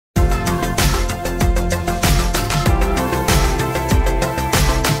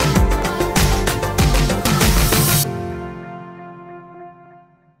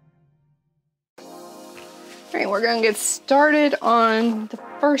we're gonna get started on the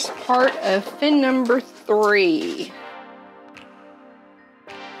first part of fin number 3.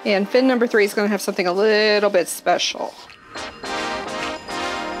 And fin number 3 is gonna have something a little bit special.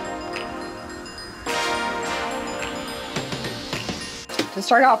 To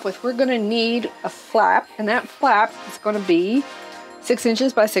start off with, we're gonna need a flap, and that flap is gonna be 6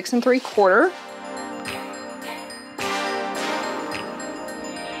 inches by 6 3/4.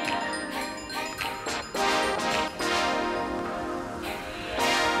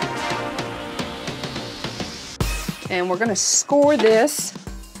 And we're gonna score this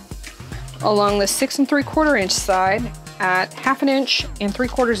along the 6 3/4 inch side at 1/2 inch and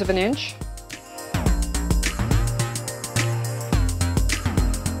 3/4 inch.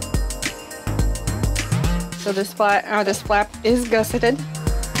 So this flap is gusseted.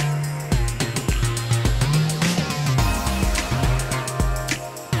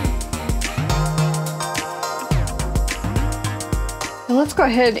 And let's go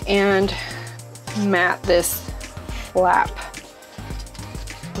ahead and mat this flap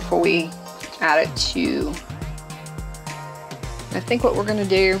before we add it to. I think what we're gonna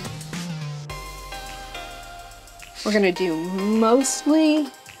do, we're gonna do mostly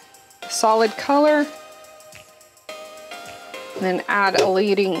solid color, and then add a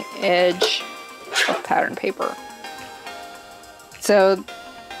leading edge of pattern paper. So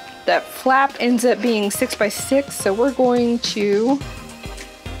that flap ends up being 6 by 6, so we're going to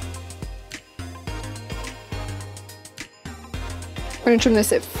trim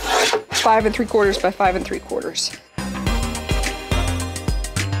this at 5 3/4 by 5 3/4.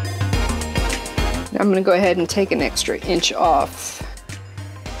 I'm gonna go ahead and take an extra inch off.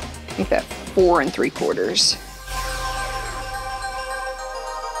 Make that 4 3/4.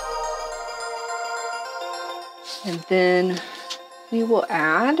 And then we will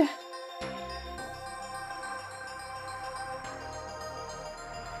add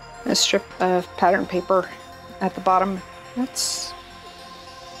a strip of pattern paper at the bottom. That's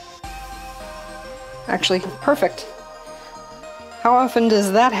actually perfect. How often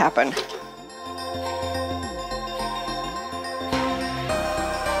does that happen?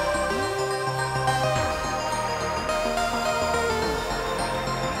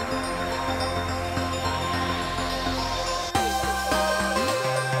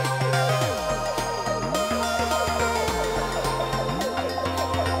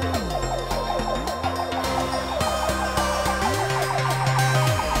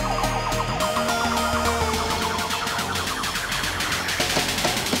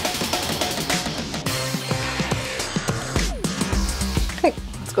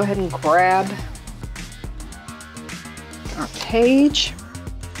 Go ahead and grab our page.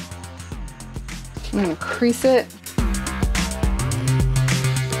 I'm going to crease it.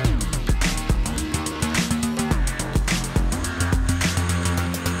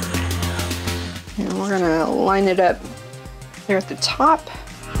 And we're going to line it up there at the top.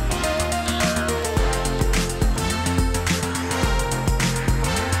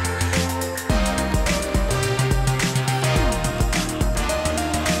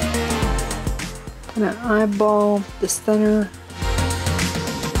 I'm gonna eyeball the center.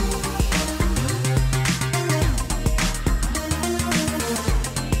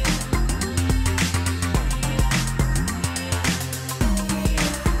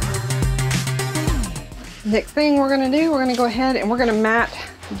 Next thing we're gonna do, we're gonna go ahead and we're gonna mat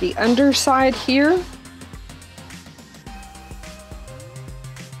the underside here.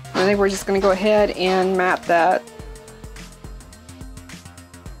 I think we're just gonna go ahead and mat that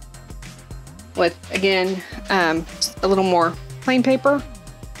with, again, a little more plain paper.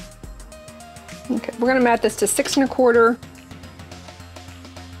 Okay, we're gonna mat this to 6 1/4.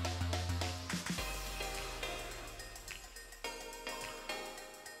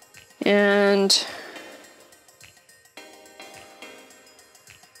 And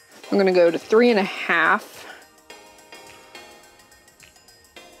I'm gonna go to 3 1/2.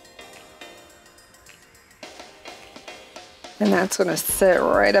 And that's gonna sit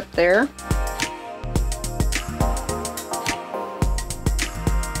right up there.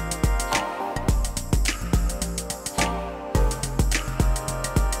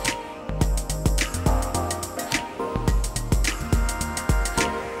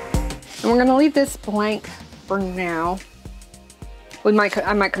 And we're gonna leave this blank for now. I might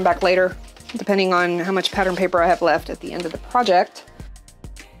come back later, depending on how much pattern paper I have left at the end of the project.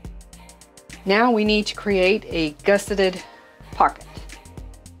 Now we need to create a gusseted pocket.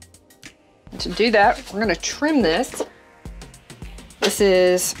 And to do that, we're gonna trim this. This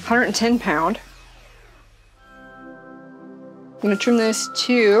is 110 pound. I'm gonna trim this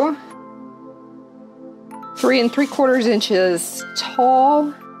to 3 3/4 inches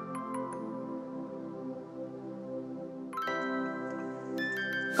tall.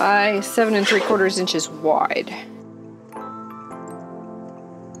 By 7 3/4 inches wide.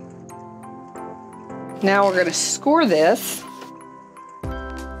 Now we're going to score this.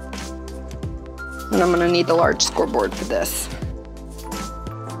 And I'm going to need the large scoreboard for this.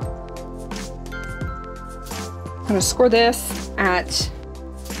 I'm going to score this at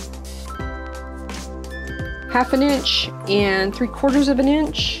 1/2 inch and 3/4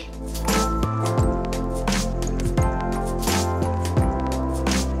 inch.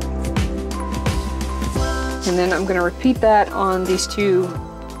 And then I'm going to repeat that on these two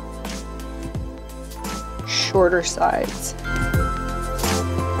shorter sides.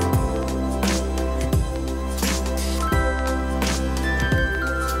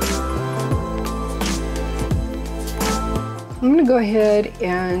 I'm going to go ahead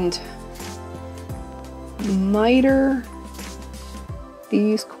and miter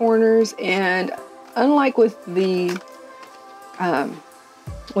these corners, and unlike with the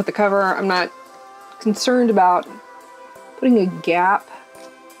cover, I'm not concerned about putting a gap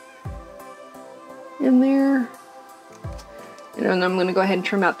in there. And then I'm going to go ahead and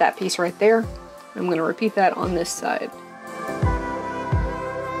trim out that piece right there. I'm going to repeat that on this side.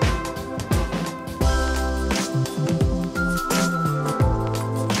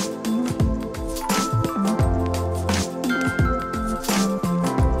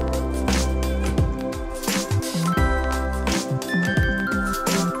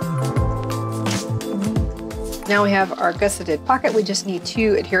 Now we have our gusseted pocket. We just need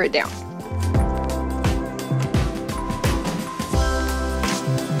to adhere it down.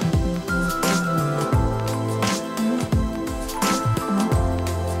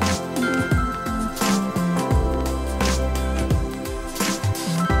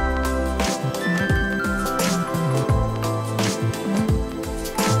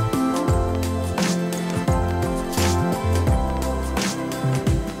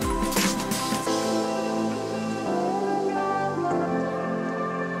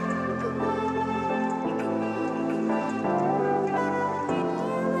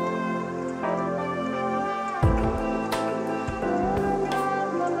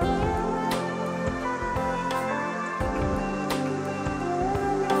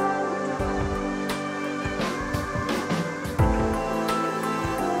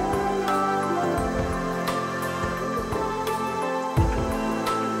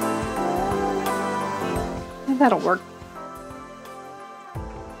 That'll work.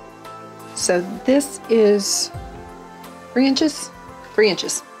 So this is 3 inches, 3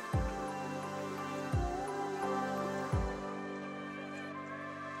 inches.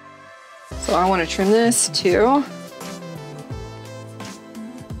 So I want to trim this to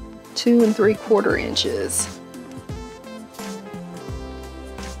 2 3/4 inches.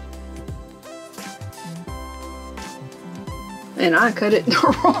 And I cut it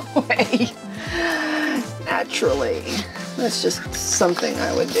the wrong way. Naturally. That's just something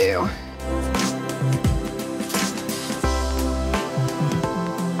I would do.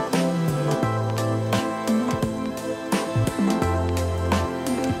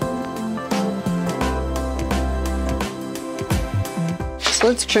 So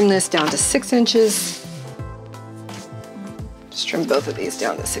let's trim this down to 6 inches. Just trim both of these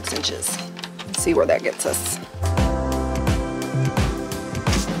down to 6 inches. Let's see where that gets us.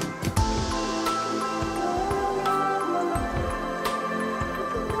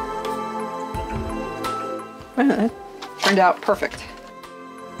 That turned out perfect.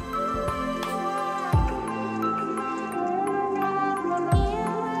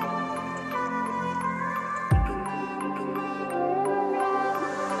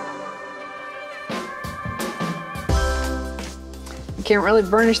 You can't really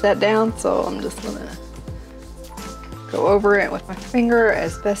burnish that down, so I'm just gonna go over it with my finger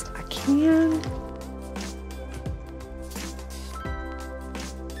as best I can.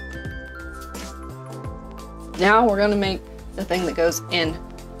 Now we're gonna make the thing that goes in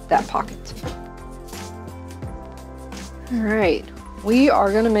that pocket. All right, we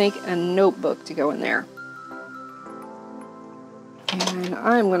are gonna make a notebook to go in there. And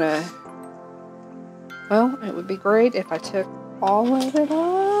I'm gonna, well, it would be great if I took all of it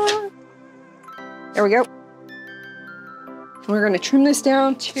off. There we go. We're gonna trim this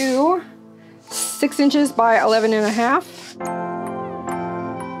down to 6 inches by 11.5.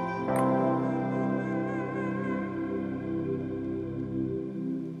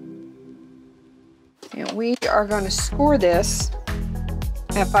 And we are going to score this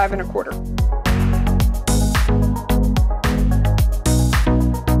at 5 1/4.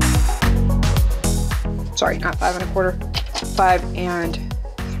 sorry, not 5 1/4, 5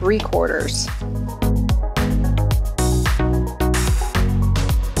 3/4.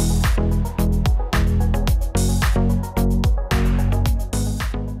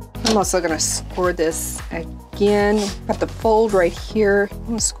 I'm also gonna score this again. Got the fold right here. I'm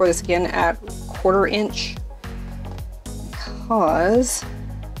gonna score this again at 1/4 inch because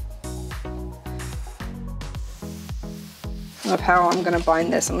of how I'm gonna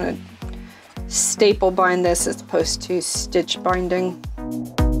bind this. I'm gonna staple bind this as opposed to stitch binding.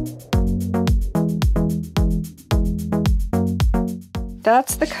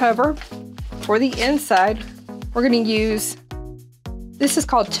 That's the cover. For the inside, we're gonna use, this is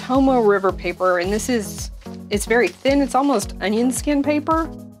called Tomo River paper, and it's very thin. It's almost onion skin paper,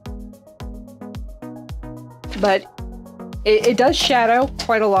 but it does shadow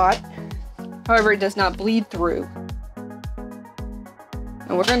quite a lot. However, it does not bleed through.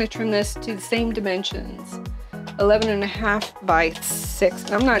 And we're going to trim this to the same dimensions, 11.5 by 6.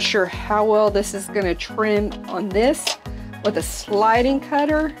 And I'm not sure how well this is going to trim on this with a sliding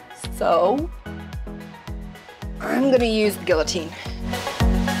cutter, so I'm going to use the guillotine.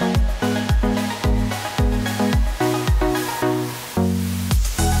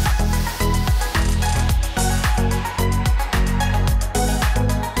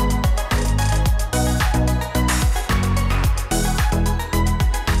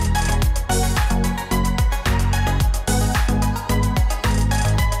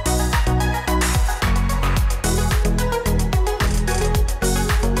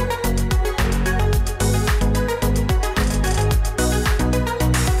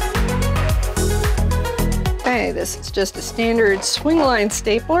 This is just a standard swing line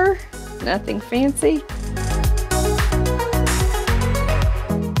stapler, nothing fancy.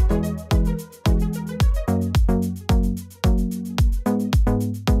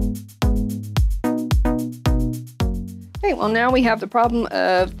 Okay, well now we have the problem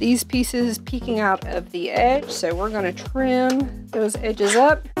of these pieces peeking out of the edge, so we're going to trim those edges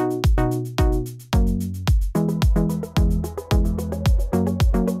up.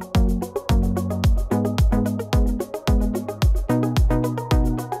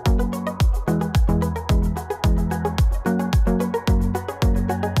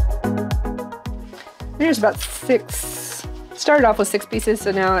 There's about 6, started off with 6 pieces,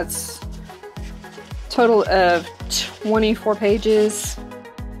 so now it's a total of 24 pages.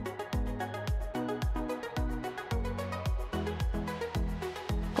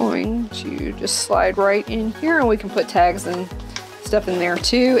 Going to just slide right in here, and we can put tags and stuff in there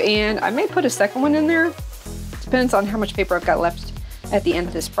too. And I may put a second one in there. Depends on how much paper I've got left at the end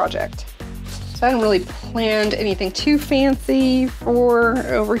of this project. So I haven't really planned anything too fancy for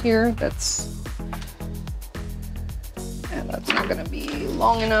over here. That's not going to be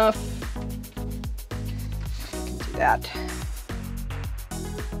long enough. I can do that.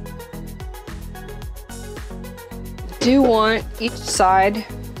 I do want each side,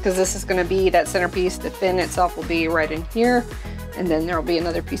 because this is going to be that centerpiece, the fin itself will be right in here, and then there will be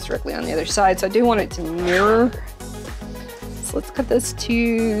another piece directly on the other side. So I do want it to mirror. So let's cut this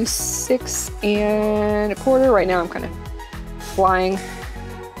to 6 1/4. Right now I'm kind of flying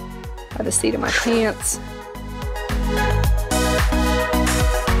by the seat of my pants.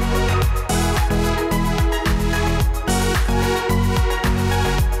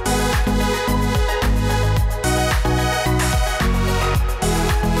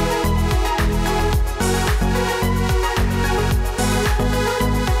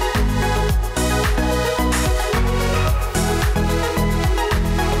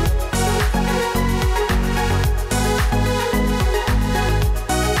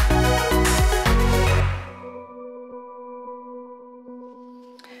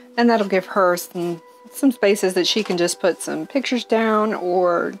 And that'll give her some spaces that she can just put some pictures down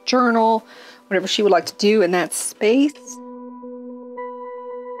or journal, whatever she would like to do in that space.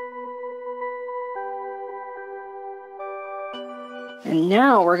 And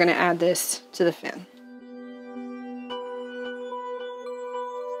now we're going to add this to the fin.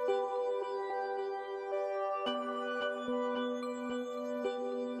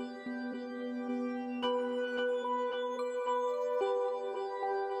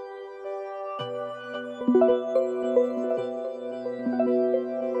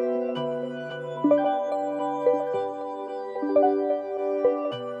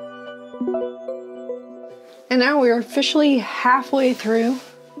 And now we are officially halfway through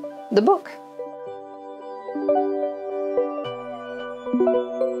the book.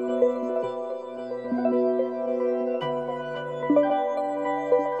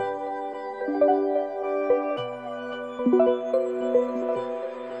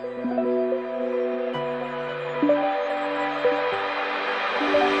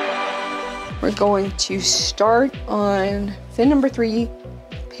 We're going to start on fin number 3,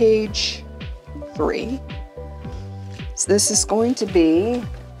 page 3. So this is going to be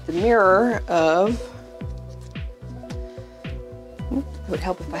the mirror of, it would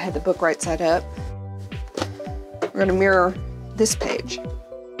help if I had the book right side up. We're going to mirror this page.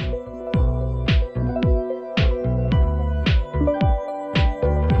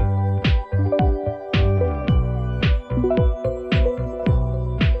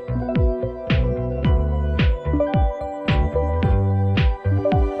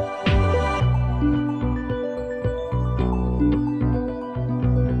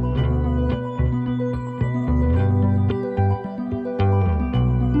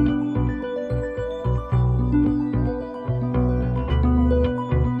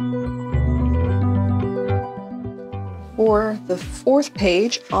 For the 4th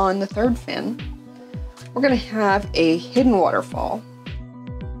page on the 3rd fin, we're going to have a hidden waterfall.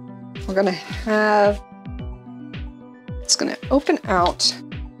 We're going to have, it's going to open out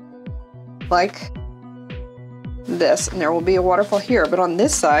like this, and there will be a waterfall here, but on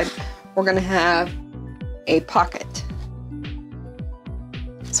this side, we're going to have a pocket.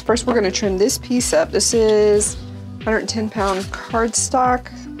 So first we're going to trim this piece up. This is 110-pound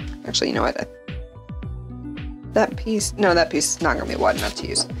cardstock. Actually, you know what? That piece is not going to be wide enough to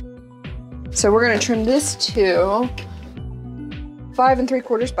use. So we're going to trim this to 5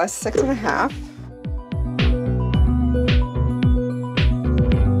 3/4 by 6 1/2.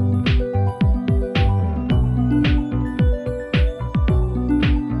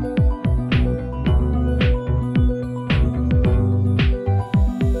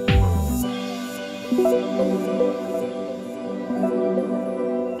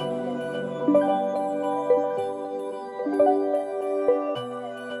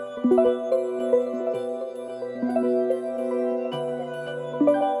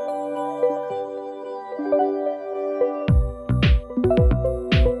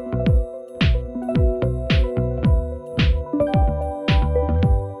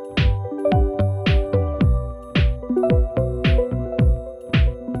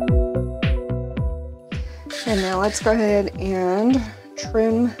 And now let's go ahead and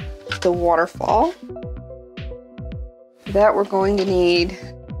trim the waterfall. For that we're going to need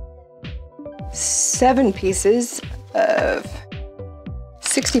 7 pieces of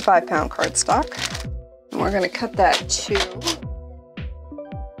 65-pound cardstock. And we're going to cut that to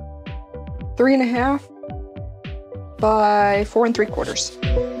 3 1/2 by 4 3/4.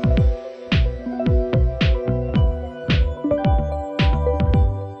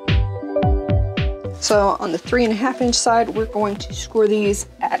 So on the 3 1/2 inch side, we're going to score these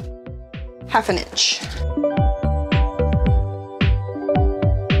at 1/2 inch.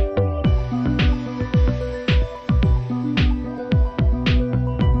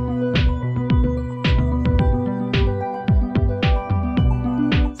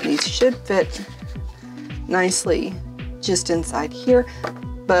 So these should fit nicely just inside here.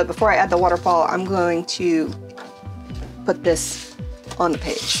 But before I add the waterfall, I'm going to put this on the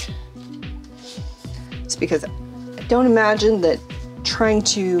page. Because I don't imagine that trying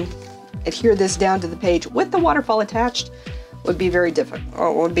to adhere this down to the page with the waterfall attached would be very difficult,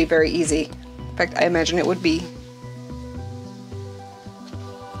 or would be very easy. In fact, I imagine it would be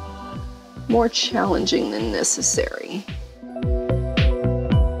more challenging than necessary.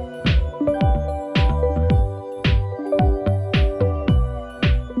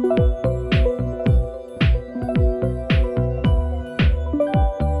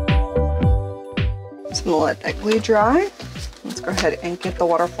 So I'm gonna let that glue dry. Let's go ahead and get the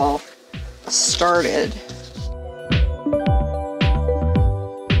waterfall started.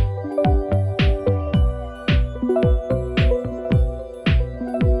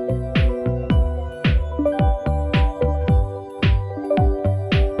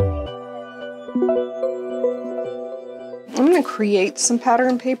 I'm gonna create some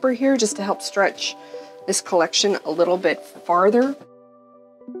pattern paper here just to help stretch this collection a little bit farther.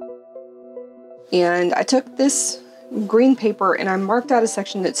 And I took this green paper and I marked out a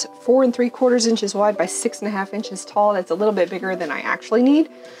section that's 4 3/4 inches wide by 6 1/2 inches tall. That's a little bit bigger than I actually need,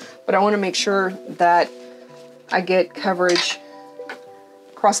 but I want to make sure that I get coverage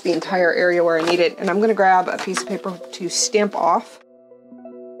across the entire area where I need it. And I'm going to grab a piece of paper to stamp off.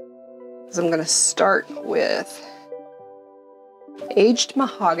 So I'm going to start with aged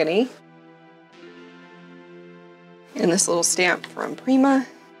mahogany and this little stamp from Prima.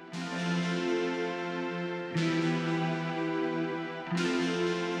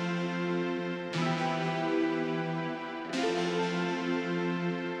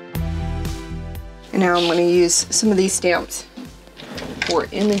 And now I'm going to use some of these stamps for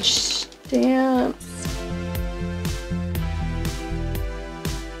image stamps.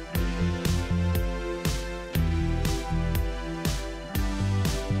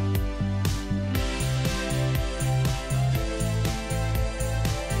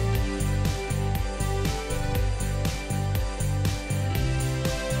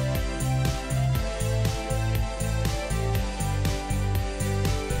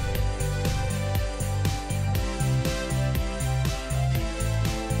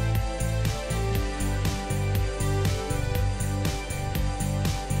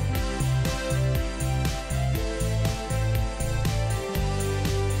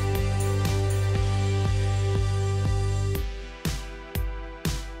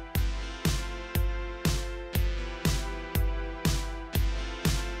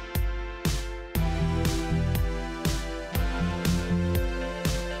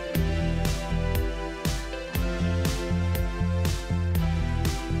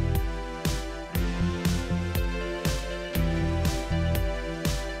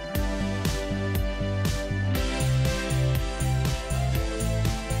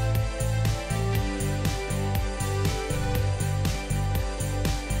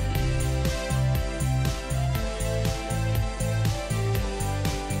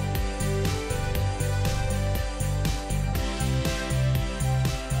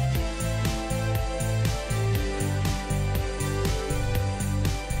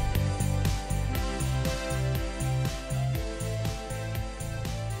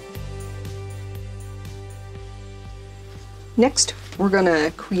 Next, we're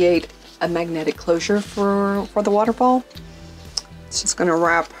gonna create a magnetic closure for the waterfall. It's just gonna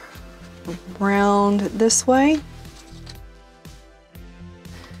wrap around this way.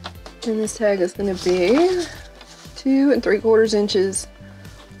 And this tag is gonna be 2 3/4 inches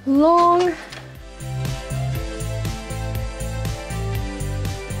long.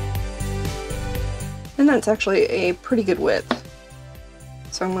 And that's actually a pretty good width.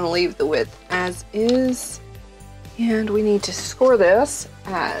 So I'm gonna leave the width as is. And we need to score this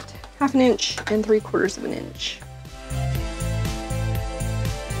at 1/2 inch and 3/4 inch.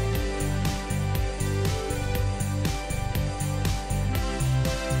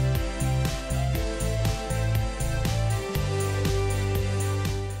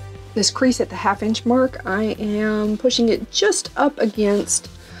 This crease at the 1/2 inch mark, I am pushing it just up against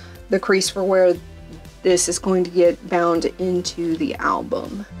the crease for where this is going to get bound into the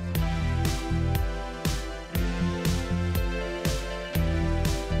album.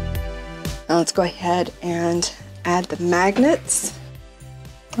 Now let's go ahead and add the magnets.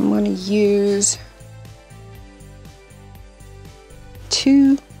 I'm going to use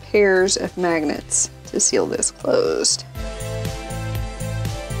 2 pairs of magnets to seal this closed.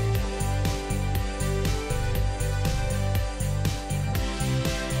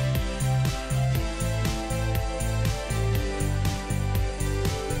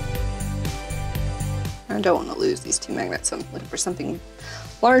 I don't want to lose these 2 magnets, so I'm looking for something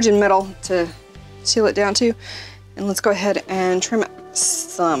large and metal to seal it down to. And let's go ahead and trim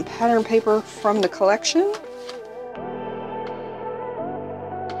some pattern paper from the collection.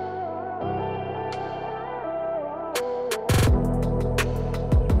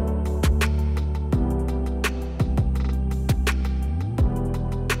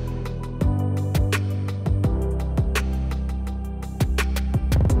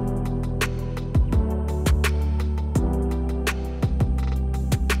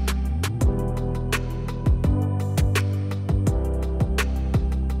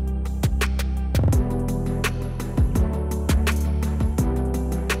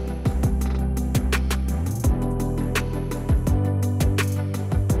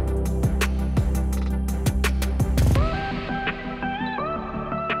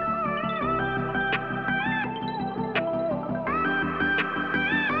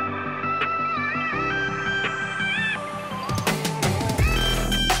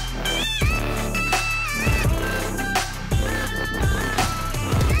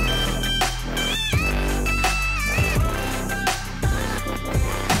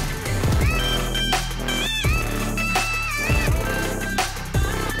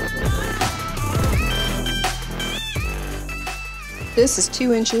 This is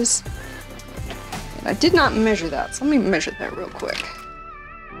 2 inches, and I did not measure that, so let me measure that real quick.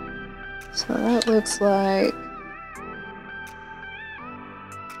 So that looks like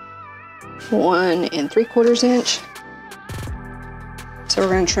 1 3/4 inch. So we're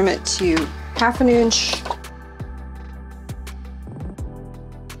going to trim it to 1/2 inch,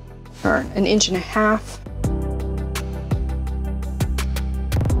 or 1.5 inches.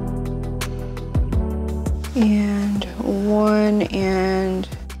 And 1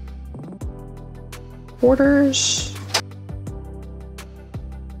 3/4.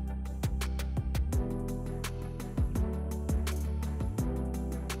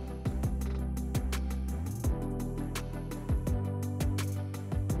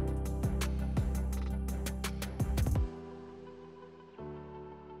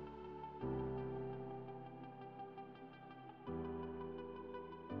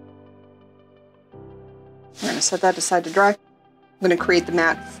 I'm going to set that aside to dry. I'm going to create the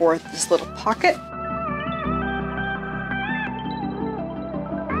mat for this little pocket.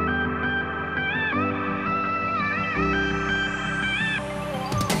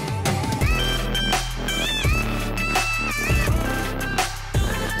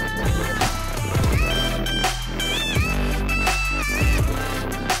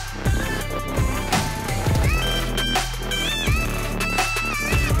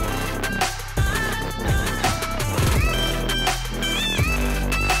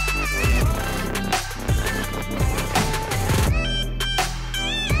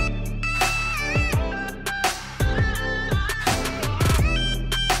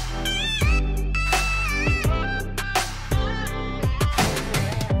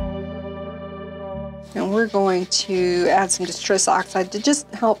 And we're going to add some distress oxide to just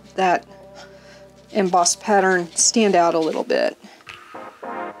help that embossed pattern stand out a little bit.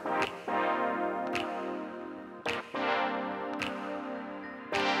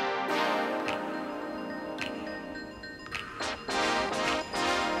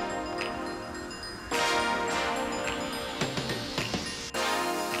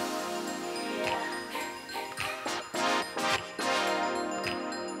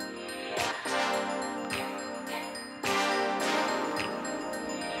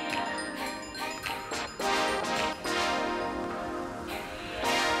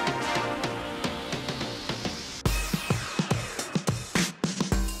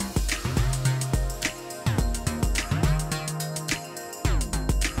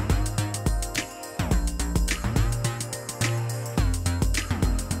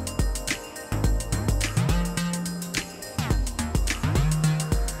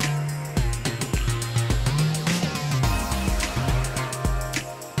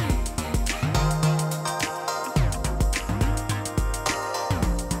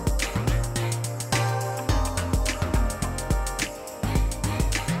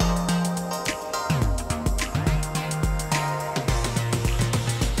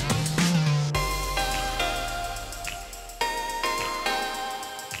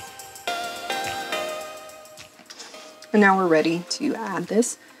 And now we're ready to add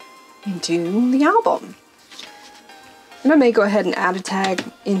this into the album. And I may go ahead and add a tag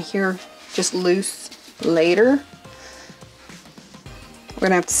in here just loose later. We're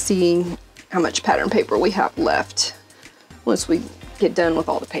gonna have to see how much pattern paper we have left once we get done with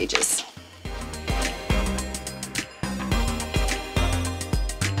all the pages.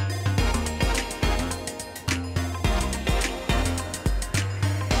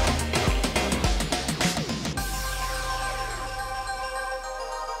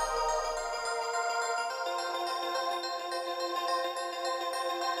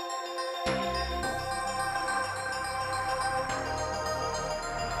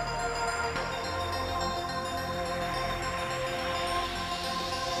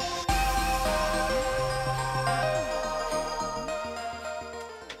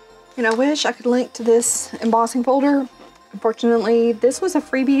 And I wish I could link to this embossing folder. Unfortunately, this was a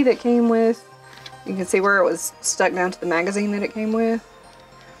freebie that came with, you can see where it was stuck down to the magazine that it came with,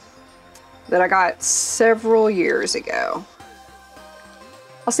 that I got several years ago.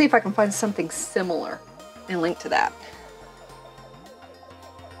 I'll see if I can find something similar and link to that.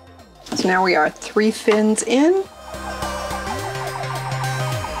 So now we are 3 fins in.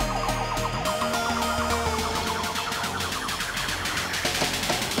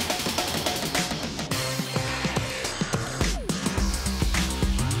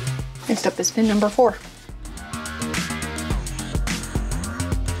 Next up is fin number 4.